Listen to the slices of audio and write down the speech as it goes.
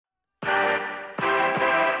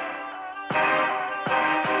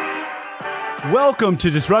Welcome to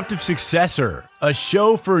Disruptive Successor, a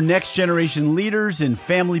show for next generation leaders in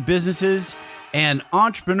family businesses and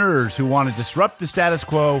entrepreneurs who want to disrupt the status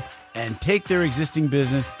quo and take their existing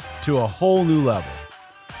business to a whole new level.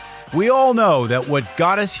 We all know that what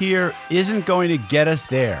got us here isn't going to get us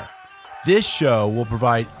there. This show will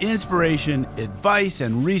provide inspiration, advice,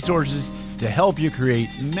 and resources to help you create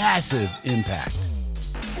massive impact.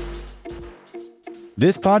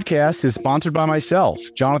 This podcast is sponsored by myself,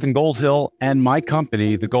 Jonathan Goldhill, and my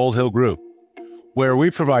company, the Goldhill Group, where we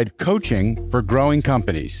provide coaching for growing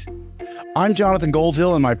companies. I'm Jonathan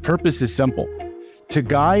Goldhill, and my purpose is simple: to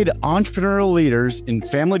guide entrepreneurial leaders in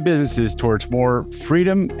family businesses towards more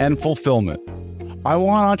freedom and fulfillment. I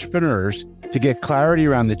want entrepreneurs to get clarity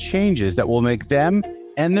around the changes that will make them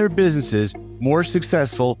and their businesses more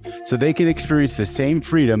successful so they can experience the same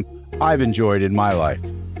freedom I've enjoyed in my life.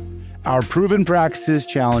 Our proven practices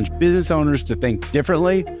challenge business owners to think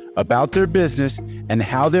differently about their business and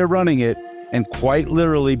how they're running it, and quite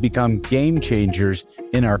literally become game changers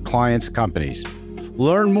in our clients' companies.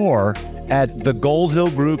 Learn more at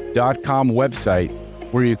thegoldhillgroup.com website,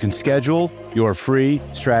 where you can schedule your free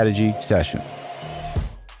strategy session.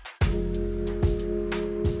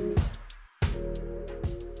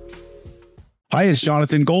 Hi, it's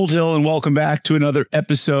Jonathan Goldhill, and welcome back to another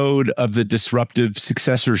episode of the Disruptive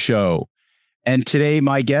Successor Show. And today,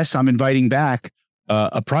 my guest, I'm inviting back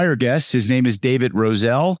a prior guest. His name is David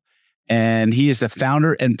Rosell, and he is the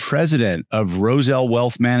founder and president of Rosell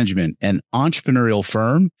Wealth Management, an entrepreneurial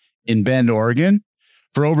firm in Bend, Oregon.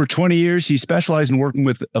 For over 20 years, he specialized in working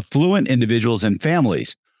with affluent individuals and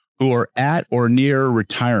families who are at or near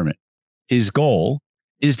retirement. His goal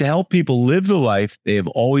is to help people live the life they have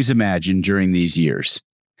always imagined during these years.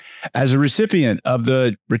 As a recipient of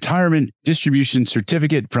the Retirement Distribution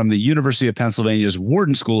Certificate from the University of Pennsylvania's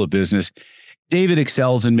Wharton School of Business, David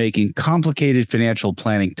excels in making complicated financial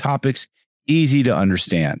planning topics easy to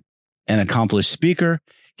understand. An accomplished speaker,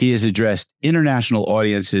 he has addressed international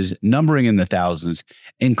audiences numbering in the thousands,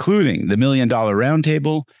 including the $1 Million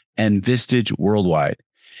Roundtable and Vistage Worldwide.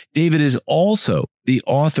 David is also the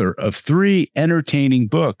author of 3 entertaining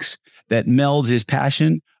books that meld his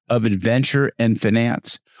passion of adventure and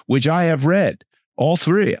finance, which I have read. All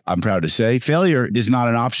 3, I'm proud to say. Failure is Not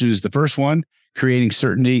an Option is the first one, Creating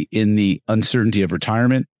Certainty in the Uncertainty of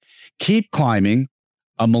Retirement, Keep Climbing,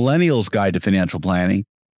 A Millennial's Guide to Financial Planning,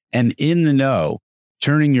 and In the Know,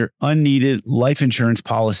 Turning Your Unneeded Life Insurance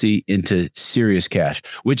Policy into Serious Cash,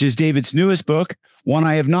 which is David's newest book, one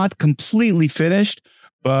I have not completely finished,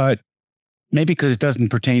 but maybe because it doesn't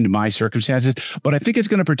pertain to my circumstances, but I think it's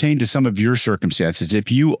going to pertain to some of your circumstances.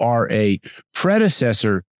 If you are a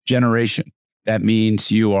predecessor generation, that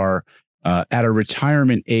means you are at a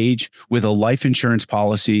retirement age with a life insurance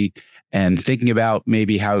policy and thinking about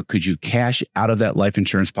maybe how could you cash out of that life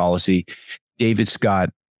insurance policy. David's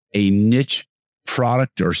got a niche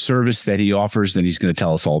product or service that he offers that he's going to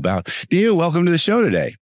tell us all about. David, welcome to the show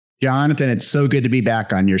today. Jonathan, it's so good to be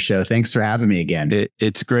back on your show. Thanks for having me again.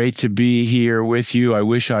 It's great to be here with you. I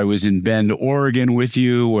wish I was in Bend, Oregon with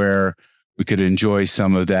you, where we could enjoy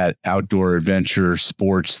some of that outdoor adventure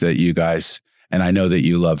sports that you guys, and I know that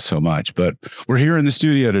you love so much. But we're here in the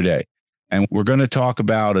studio today, and we're going to talk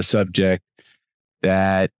about a subject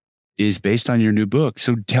that is based on your new book.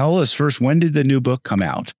 So tell us first, when did the new book come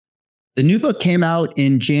out? The new book came out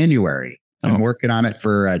in January. I'm working on it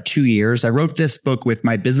for 2 years. I wrote this book with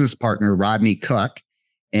my business partner, Rodney Cook,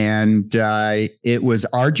 and it was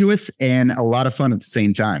arduous and a lot of fun at the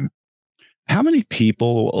same time. How many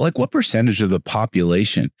people, like what percentage of the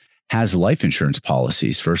population has life insurance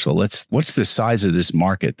policies? First of all, what's the size of this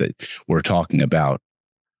market that we're talking about?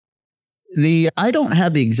 I don't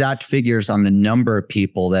have the exact figures on the number of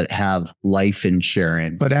people that have life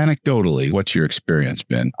insurance. But anecdotally, what's your experience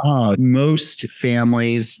been? Most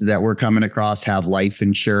families that we're coming across have life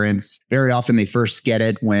insurance. Very often they first get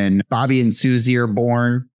it when Bobby and Susie are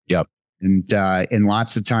born. Yep. And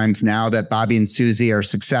lots of times now that Bobby and Susie are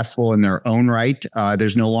successful in their own right,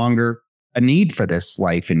 there's no longer a need for this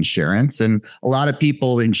life insurance. And a lot of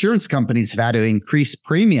people, insurance companies have had to increase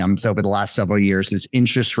premiums over the last several years as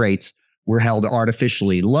interest rates were held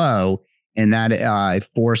artificially low, and that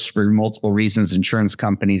forced, for multiple reasons, insurance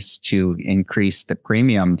companies to increase the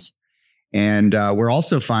premiums. And we're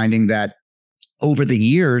also finding that over the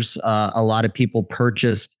years, a lot of people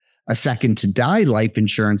purchased a second to die life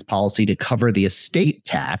insurance policy to cover the estate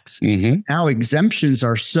tax. Mm-hmm. Now exemptions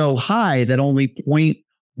are so high that only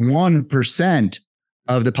 0.1%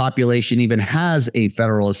 of the population even has a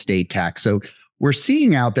federal estate tax. So we're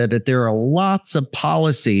seeing out there that there are lots of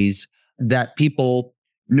policies that people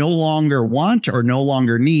no longer want or no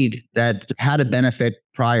longer need that had a benefit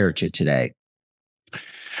prior to today.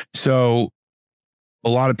 So a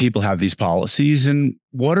lot of people have these policies. And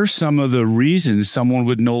what are some of the reasons someone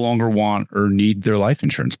would no longer want or need their life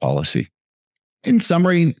insurance policy? In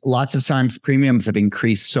summary, lots of times premiums have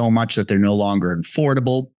increased so much that they're no longer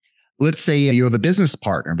affordable. Let's say you have a business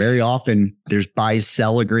partner. Very often there's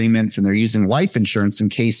buy-sell agreements and they're using life insurance in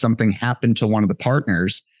case something happened to one of the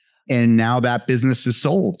partners. And now that business is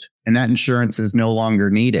sold and that insurance is no longer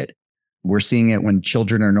needed. We're seeing it when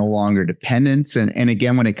children are no longer dependents. And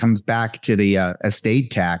again, when it comes back to the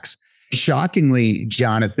estate tax, shockingly,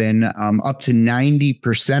 Jonathan, up to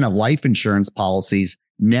 90% of life insurance policies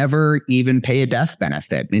never even pay a death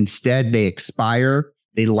benefit. Instead, they expire,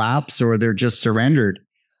 they lapse, or they're just surrendered.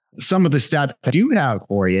 Some of the stats I do have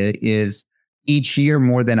for you is each year,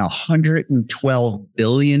 more than $112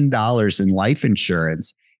 billion in life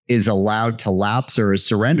insurance is allowed to lapse or is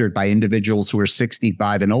surrendered by individuals who are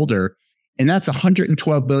 65 and older. And that's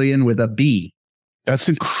 112 billion with a B. That's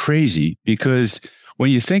crazy because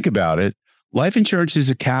when you think about it, life insurance is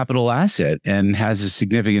a capital asset and has a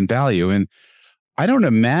significant value. And I don't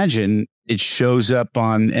imagine it shows up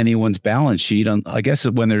on anyone's balance sheet. I guess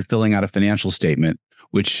when they're filling out a financial statement,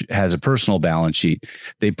 which has a personal balance sheet,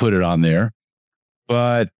 they put it on there,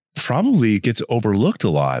 but probably it gets overlooked a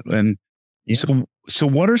lot. And so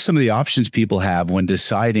what are some of the options people have when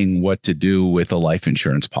deciding what to do with a life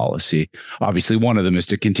insurance policy? Obviously, one of them is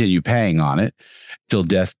to continue paying on it till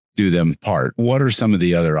death do them part. What are some of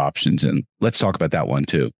the other options? And let's talk about that one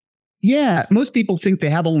too. Yeah, most people think they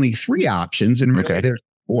have only three options, and really there's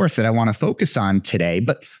a fourth that I want to focus on today.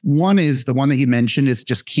 But one is the one that you mentioned is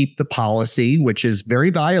just keep the policy, which is very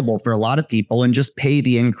valuable for a lot of people, and just pay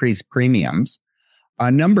the increased premiums.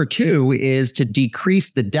 Number two is to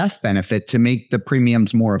decrease the death benefit to make the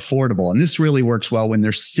premiums more affordable. And this really works well when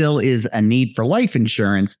there still is a need for life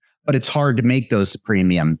insurance, but it's hard to make those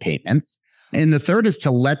premium payments. And the third is to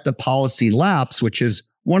let the policy lapse, which is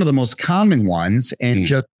one of the most common ones, and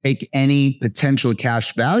just take any potential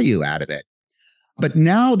cash value out of it. But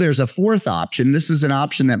now there's a fourth option. This is an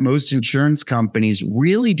option that most insurance companies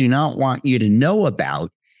really do not want you to know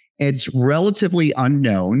about. It's relatively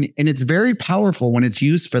unknown, and it's very powerful when it's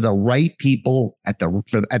used for the right people at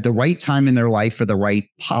the right time in their life for the right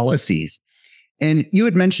policies. And you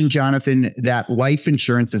had mentioned, Jonathan, that life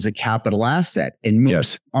insurance is a capital asset, and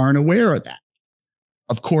most aren't aware of that.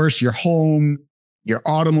 Of course, your home, your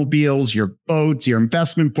automobiles, your boats, your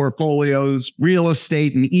investment portfolios, real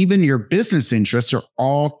estate, and even your business interests are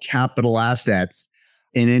all capital assets.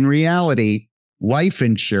 And in reality, life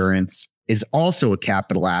insurance is also a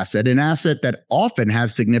capital asset, an asset that often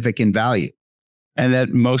has significant value. And that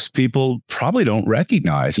most people probably don't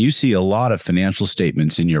recognize. You see a lot of financial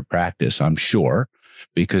statements in your practice, I'm sure,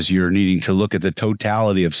 because you're needing to look at the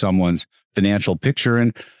totality of someone's financial picture.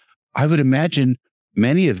 And I would imagine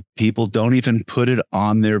many of people don't even put it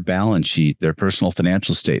on their balance sheet, their personal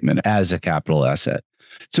financial statement, as a capital asset.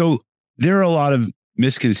 So there are a lot of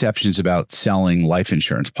misconceptions about selling life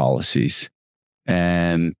insurance policies.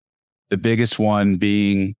 And the biggest one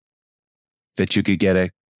being that you could get a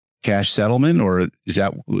cash settlement, or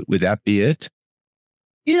would that be it?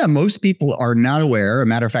 Yeah, most people are not aware. As a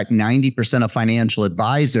matter of fact, 90% of financial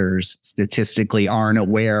advisors statistically aren't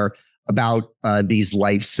aware about these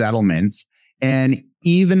life settlements. And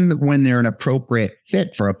even when they're an appropriate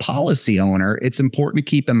fit for a policy owner, it's important to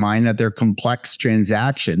keep in mind that they're complex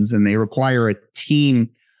transactions and they require a team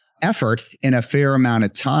effort in a fair amount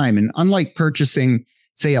of time. And unlike purchasing,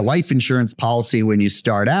 say, a life insurance policy when you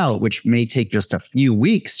start out, which may take just a few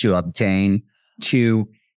weeks to obtain, to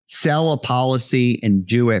sell a policy and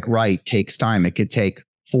do it right takes time. It could take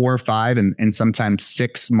 4 or 5 and sometimes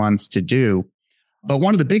 6 months to do. But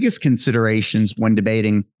one of the biggest considerations when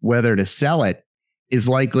debating whether to sell it is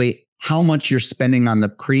likely how much you're spending on the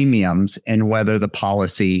premiums and whether the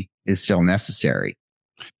policy is still necessary.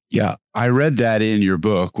 Yeah, I read that in your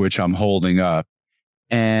book, which I'm holding up.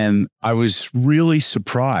 And I was really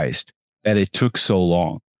surprised that it took so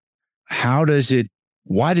long. Why does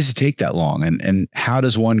it take that long? And how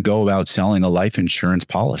does one go about selling a life insurance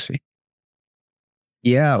policy?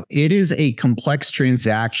 Yeah, it is a complex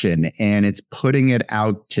transaction and it's putting it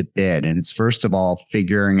out to bid. And it's first of all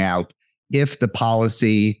figuring out if the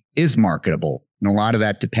policy is marketable. And a lot of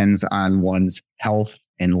that depends on one's health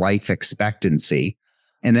and life expectancy.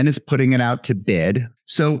 And then it's putting it out to bid.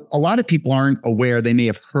 So a lot of people aren't aware. They may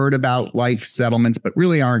have heard about life settlements, but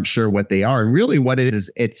really aren't sure what they are. And really what it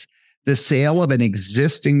is, it's the sale of an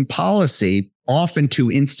existing policy, often to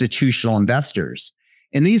institutional investors.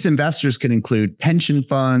 And these investors can include pension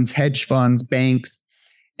funds, hedge funds, banks.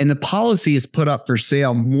 and the policy is put up for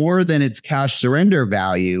sale more than its cash surrender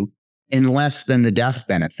value and less than the death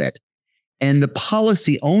benefit. And the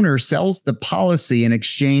policy owner sells the policy in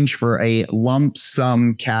exchange for a lump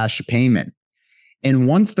sum cash payment. And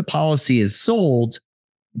once the policy is sold,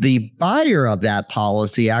 the buyer of that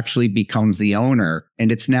policy actually becomes the owner,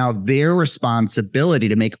 and it's now their responsibility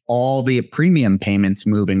to make all the premium payments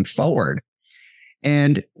moving forward.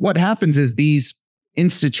 And what happens is these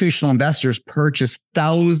institutional investors purchase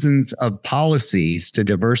thousands of policies to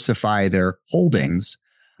diversify their holdings.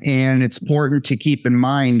 And it's important to keep in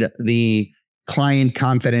mind the client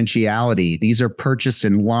confidentiality. These are purchased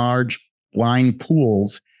in large blind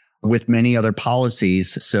pools with many other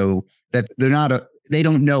policies, so that they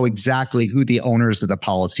don't know exactly who the owners of the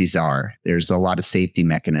policies are. There's a lot of safety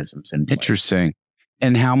mechanisms in place. Interesting.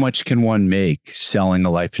 And how much can one make selling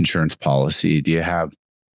a life insurance policy? Do you have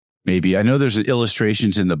maybe, I know there's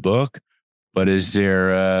illustrations in the book, but is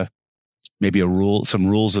there maybe some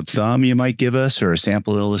rules of thumb you might give us, or a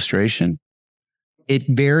sample illustration? It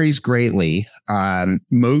varies greatly.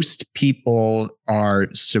 Most people are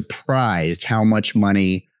surprised how much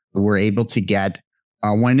money we're able to get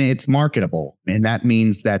when it's marketable. And that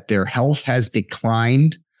means that their health has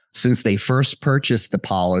declined since they first purchased the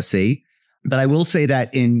policy. But I will say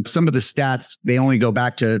that in some of the stats, they only go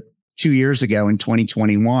back to 2 years ago in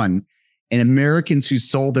 2021. And Americans who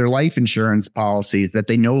sold their life insurance policies that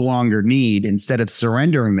they no longer need, instead of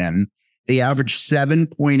surrendering them, they averaged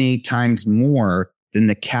 7.8 times more than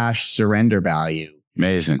the cash surrender value.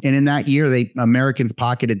 Amazing. And in that year, Americans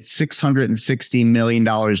pocketed $660 million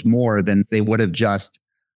more than they would have just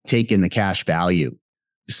taken the cash value.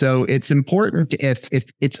 So it's important if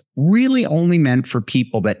it's really only meant for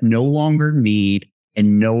people that no longer need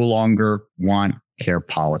and no longer want their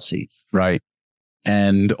policies. Right.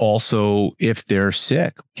 And also if they're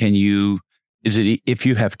sick, if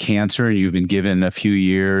you have cancer and you've been given a few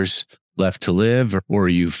years left to live, or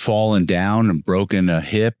you've fallen down and broken a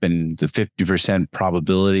hip, and the 50%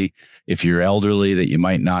 probability, if you're elderly, that you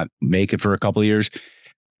might not make it for a couple of years,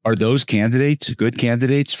 are those good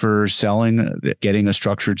candidates for getting a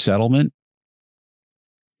structured settlement?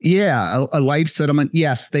 Yeah, a life settlement.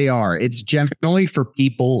 Yes, they are. It's generally for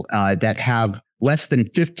people that have less than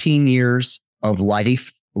 15 years of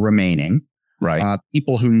life remaining. Right.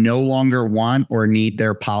 People who no longer want or need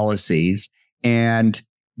their policies, and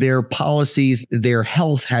their policies, their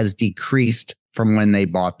health has decreased from when they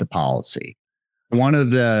bought the policy.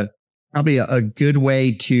 Probably a good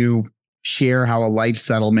way to share how a life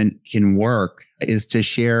settlement can work is to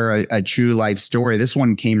share a true life story. This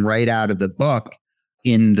one came right out of the book,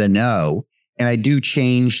 In the Know. And I do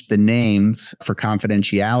change the names for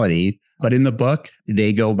confidentiality, but in the book,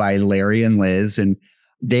 they go by Larry and Liz, and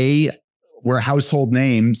they were household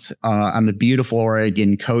names on the beautiful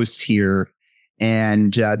Oregon coast here.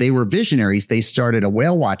 And they were visionaries. They started a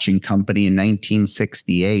whale watching company in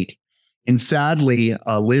 1968. And sadly,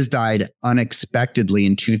 Liz died unexpectedly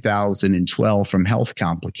in 2012 from health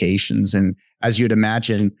complications. And as you'd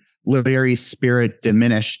imagine, Larry's spirit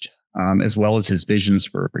diminished, as well as his visions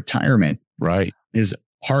for retirement. Right. His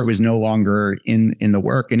heart was no longer in the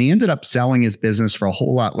work. And he ended up selling his business for a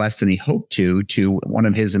whole lot less than he hoped to one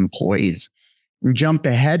of his employees. Jump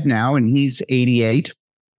ahead now, and he's 88.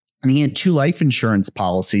 And he had 2 life insurance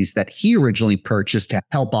policies that he originally purchased to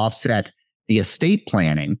help offset the estate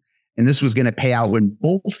planning. And this was going to pay out when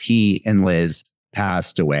both he and Liz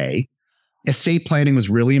passed away. Estate planning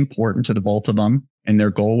was really important to the both of them. And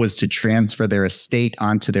their goal was to transfer their estate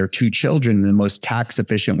onto their 2 children in the most tax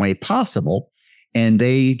efficient way possible. And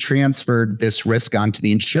they transferred this risk onto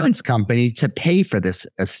the insurance company to pay for this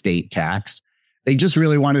estate tax. They just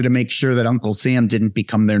really wanted to make sure that Uncle Sam didn't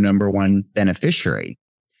become their number one beneficiary.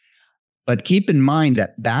 But keep in mind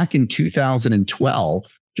that back in 2012,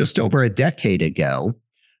 just over a decade ago,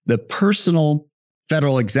 the personal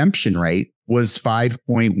federal exemption rate was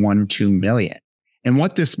 5.12 million. And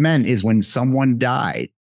what this meant is when someone died,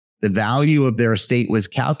 the value of their estate was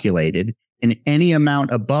calculated, and any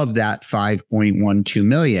amount above that 5.12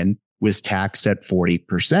 million was taxed at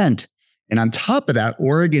 40%. And on top of that,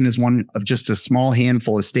 Oregon is one of just a small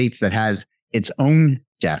handful of states that has its own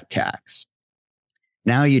death tax.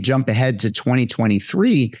 Now you jump ahead to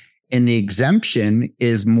 2023, and the exemption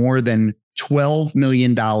is more than $12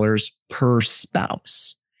 million per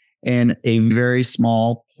spouse. And a very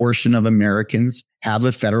small portion of Americans have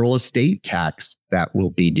a federal estate tax that will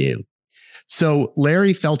be due. So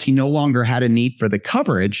Larry felt he no longer had a need for the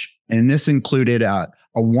coverage. And this included a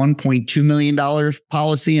 $1.2 million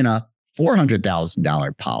policy and a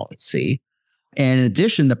 $400,000 policy. And in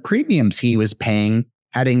addition, the premiums he was paying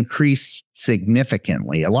had increased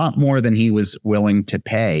significantly, a lot more than he was willing to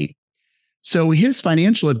pay. So his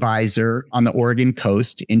financial advisor on the Oregon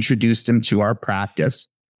coast introduced him to our practice.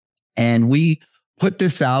 And we put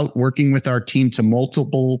this out working with our team to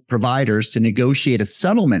multiple providers to negotiate a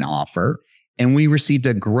settlement offer. And we received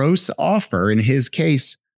a gross offer in his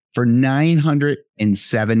case for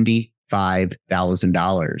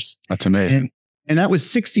 $975,000. That's amazing. And that was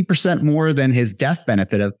 60% more than his death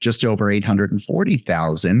benefit of just over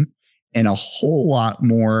 $840,000, and a whole lot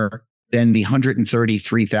more than the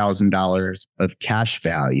 $133,000 of cash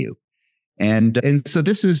value. And so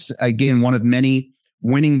this is, again, one of many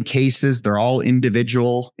winning cases. They're all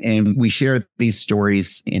individual, and we share these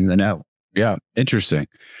stories in the know. Yeah, interesting.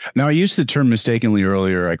 Now, I used the term mistakenly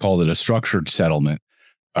earlier. I called it a structured settlement.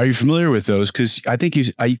 Are you familiar with those? Because I think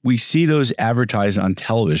we see those advertised on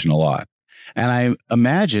television a lot. And I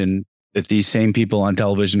imagine that these same people on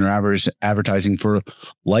television are advertising for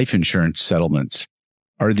life insurance settlements.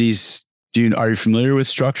 Are you familiar with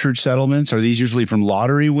structured settlements? Are these usually from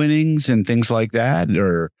lottery winnings and things like that?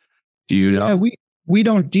 Or do you know? Yeah, we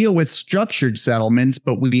don't deal with structured settlements,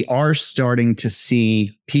 but we are starting to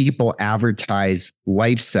see people advertise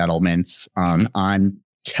life settlements on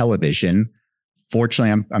television.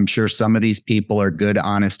 Fortunately, I'm sure some of these people are good,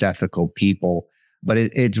 honest, ethical people. But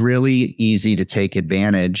it's really easy to take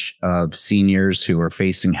advantage of seniors who are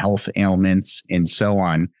facing health ailments and so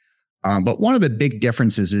on. But one of the big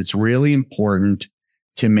differences, it's really important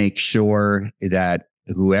to make sure that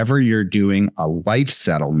whoever you're doing a life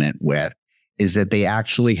settlement with is that they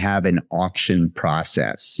actually have an auction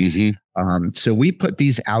process. Mm-hmm. So we put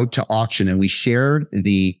these out to auction, and we share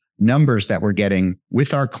the numbers that we're getting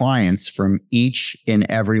with our clients from each and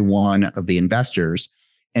every one of the investors.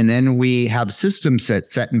 And then we have systems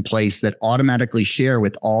set in place that automatically share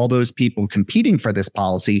with all those people competing for this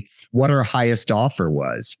policy what our highest offer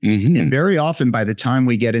was. Mm-hmm. And very often, by the time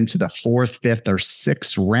we get into the fourth, fifth, or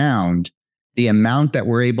sixth round, the amount that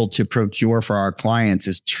we're able to procure for our clients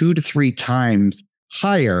is 2 to 3 times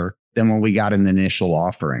higher than what we got in the initial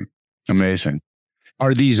offering. Amazing.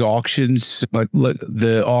 Are these auctions,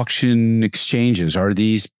 the auction exchanges, are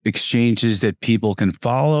these exchanges that people can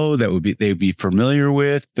follow, that they'd be familiar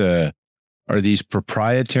with? Are these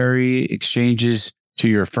proprietary exchanges to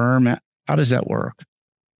your firm? How does that work?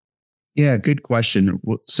 Yeah, good question.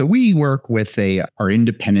 So we work with our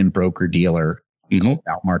independent broker dealer called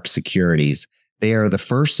Outmark Securities. They are the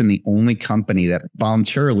first and the only company that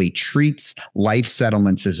voluntarily treats life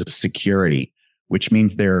settlements as a security, which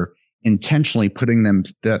means they're intentionally putting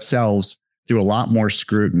themselves through a lot more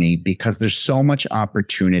scrutiny because there's so much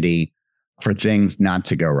opportunity for things not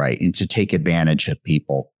to go right and to take advantage of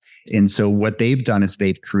people. And so what they've done is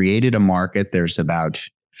they've created a market. There's about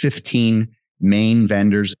 15 main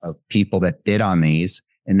vendors of people that bid on these,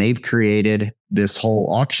 and they've created this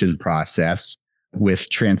whole auction process with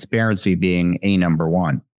transparency being number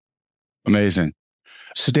one. Amazing.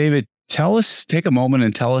 So David, take a moment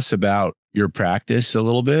and tell us about your practice a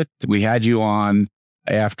little bit. We had you on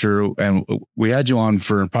for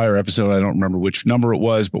a prior episode. I don't remember which number it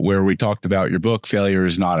was, but where we talked about your book, Failure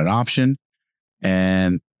is Not an Option.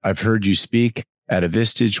 And I've heard you speak at a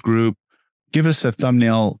Vistage group. Give us a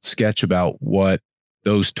thumbnail sketch about what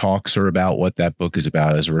those talks are about, what that book is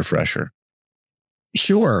about as a refresher.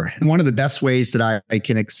 Sure. And one of the best ways that I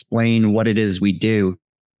can explain what it is we do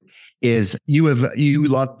is you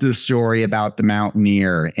love the story about the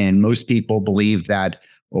mountaineer, and most people believe that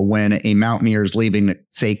when a mountaineer is leaving,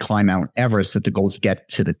 say, climb Mount Everest, that the goal is to get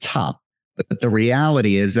to the top. But the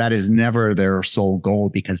reality is that is never their sole goal,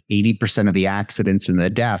 because 80% of the accidents and the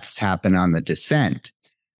deaths happen on the descent.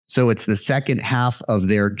 So it's the second half of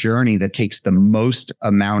their journey that takes the most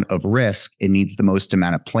amount of risk and needs the most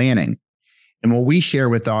amount of planning. And what we share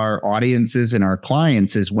with our audiences and our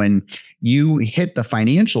clients is when you hit the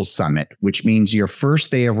financial summit, which means your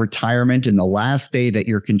first day of retirement and the last day that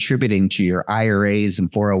you're contributing to your IRAs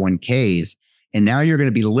and 401ks, and now you're going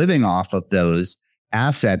to be living off of those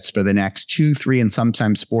assets for the next 2, 3, and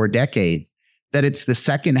sometimes 4 decades, that it's the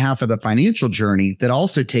second half of the financial journey that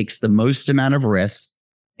also takes the most amount of risk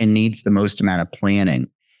and needs the most amount of planning.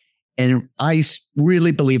 And I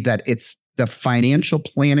really believe that it's the financial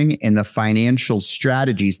planning and the financial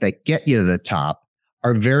strategies that get you to the top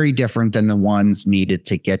are very different than the ones needed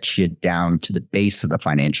to get you down to the base of the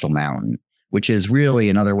financial mountain, which is really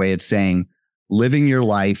another way of saying living your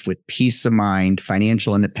life with peace of mind,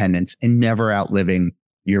 financial independence, and never outliving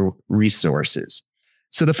your resources.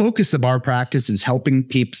 So the focus of our practice is helping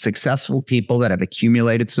successful people that have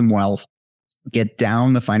accumulated some wealth get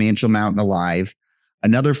down the financial mountain alive.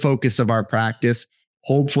 Another focus of our practice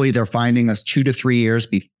hopefully they're finding us 2 to 3 years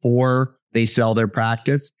before they sell their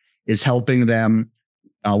practice, is helping them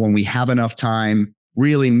when we have enough time,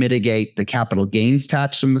 really mitigate the capital gains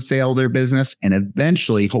tax from the sale of their business, and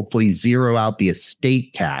eventually, hopefully, zero out the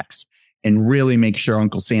estate tax and really make sure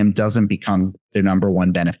Uncle Sam doesn't become their number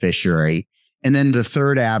one beneficiary. And then the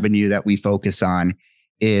third avenue that we focus on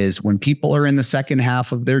is when people are in the second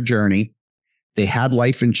half of their journey, they had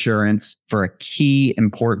life insurance for a key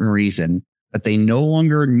important reason, but they no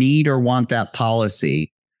longer need or want that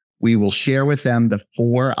policy. We will share with them the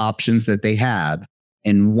 4 options that they have.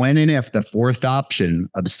 And when and if the 4th option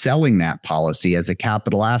of selling that policy as a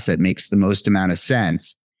capital asset makes the most amount of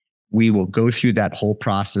sense, we will go through that whole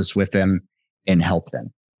process with them and help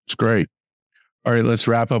them. It's great. All right, let's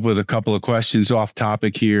wrap up with a couple of questions off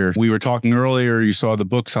topic here. We were talking earlier, you saw the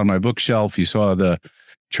books on my bookshelf. You saw the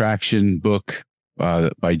Traction book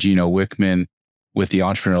by Gino Wickman with the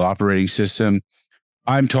Entrepreneurial Operating System.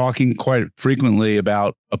 I'm talking quite frequently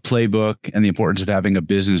about a playbook and the importance of having a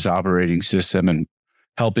business operating system and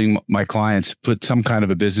helping my clients put some kind of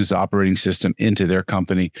a business operating system into their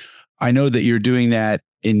company. I know that you're doing that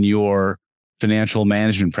in your financial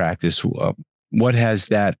management practice. What has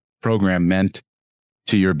that program meant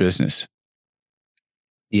to your business?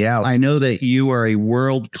 Yeah, I know that you are a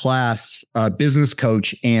world-class business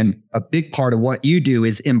coach, and a big part of what you do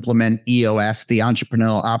is implement EOS, the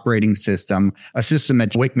Entrepreneurial Operating System, a system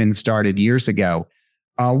that Wickman started years ago.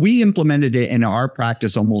 We implemented it in our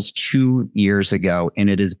practice almost 2 years ago, and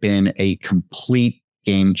it has been a complete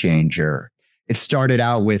game changer. It started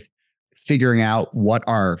out with figuring out what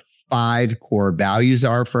our 5 core values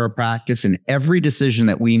are for a practice, and every decision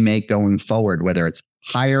that we make going forward, whether it's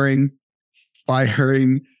hiring,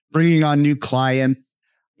 firing, bringing on new clients,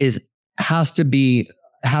 has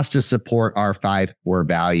to support our 5 core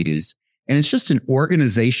values. And it's just an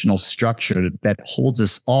organizational structure that holds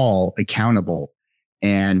us all accountable.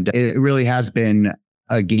 And it really has been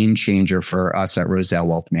a game changer for us at Rosell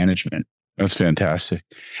Wealth Management. That's fantastic.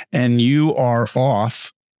 And you are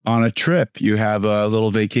off on a trip. You have a little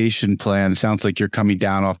vacation plan. It sounds like you're coming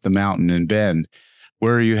down off the mountain in Bend.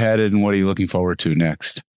 Where are you headed and what are you looking forward to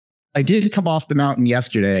next? I did come off the mountain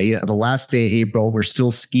yesterday. The last day of April, we're still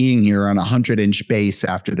skiing here on a 100-inch base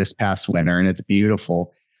after this past winter, and it's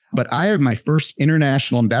beautiful. But I have my first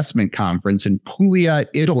international investment conference in Puglia,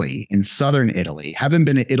 Italy, in southern Italy. Haven't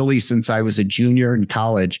been to Italy since I was a junior in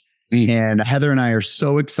college. And Heather and I are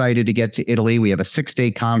so excited to get to Italy. We have a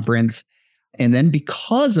 6-day conference. And then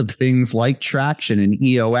because of things like Traction and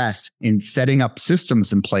EOS in setting up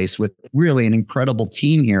systems in place with really an incredible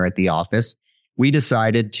team here at the office, we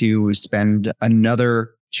decided to spend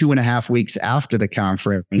another 2.5 weeks after the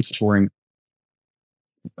conference touring.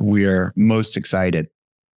 We're most excited.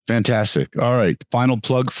 Fantastic. All right. Final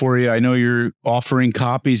plug for you. I know you're offering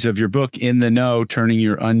copies of your book, In the Know, Turning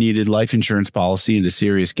Your Unneeded Life Insurance Policy into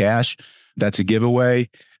Serious Cash. That's a giveaway.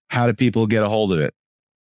 How do people get a hold of it?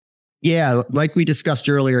 Yeah, like we discussed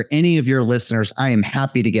earlier, any of your listeners, I am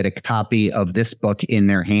happy to get a copy of this book in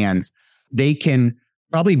their hands. They can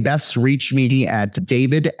probably best reach me at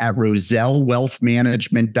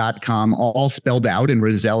david@rosellwealthmanagement.com, all spelled out, and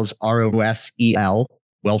Rosell's ROSEL,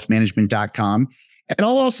 wealthmanagement.com. And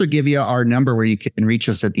I'll also give you our number where you can reach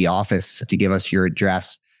us at the office to give us your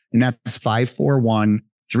address. And that's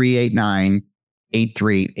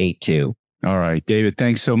 541-389-8382. All right, David,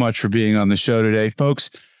 thanks so much for being on the show today. Folks,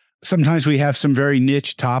 sometimes we have some very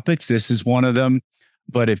niche topics. This is one of them.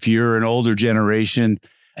 But if you're an older generation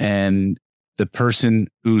and the person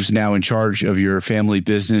who's now in charge of your family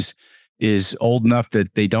business is old enough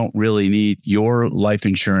that they don't really need your life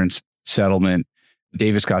insurance settlement,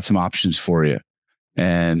 David's got some options for you.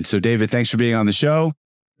 And so, David, thanks for being on the show.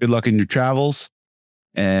 Good luck in your travels.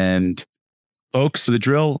 And folks, the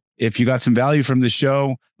drill, if you got some value from the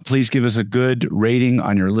show, please give us a good rating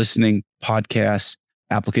on your listening podcast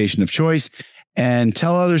application of choice and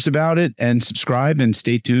tell others about it and subscribe and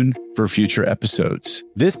stay tuned for future episodes.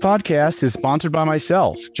 This podcast is sponsored by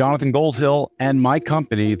myself, Jonathan Goldhill, and my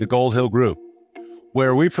company, the Goldhill Group,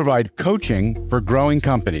 where we provide coaching for growing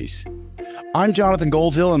companies. I'm Jonathan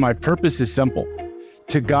Goldhill, and my purpose is simple: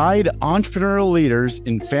 to guide entrepreneurial leaders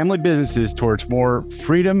in family businesses towards more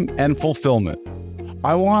freedom and fulfillment.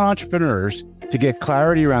 I want entrepreneurs to get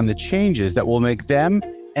clarity around the changes that will make them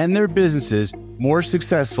and their businesses more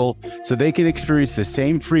successful so they can experience the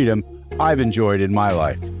same freedom I've enjoyed in my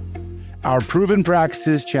life. Our proven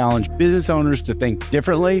practices challenge business owners to think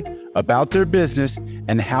differently about their business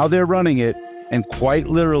and how they're running it, and quite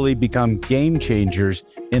literally become game changers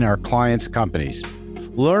in our clients' companies.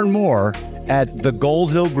 Learn more at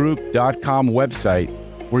thegoldhillgroup.com website,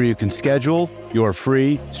 where you can schedule your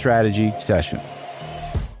free strategy session.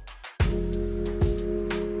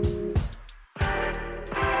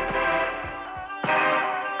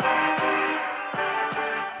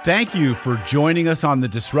 Thank you for joining us on the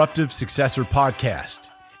Disruptive Successor Podcast.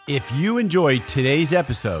 If you enjoyed today's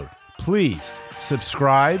episode, please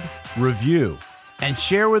subscribe, review, and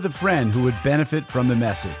share with a friend who would benefit from the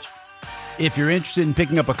message. If you're interested in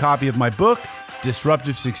picking up a copy of my book,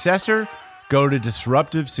 Disruptive Successor, go to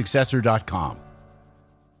disruptivesuccessor.com.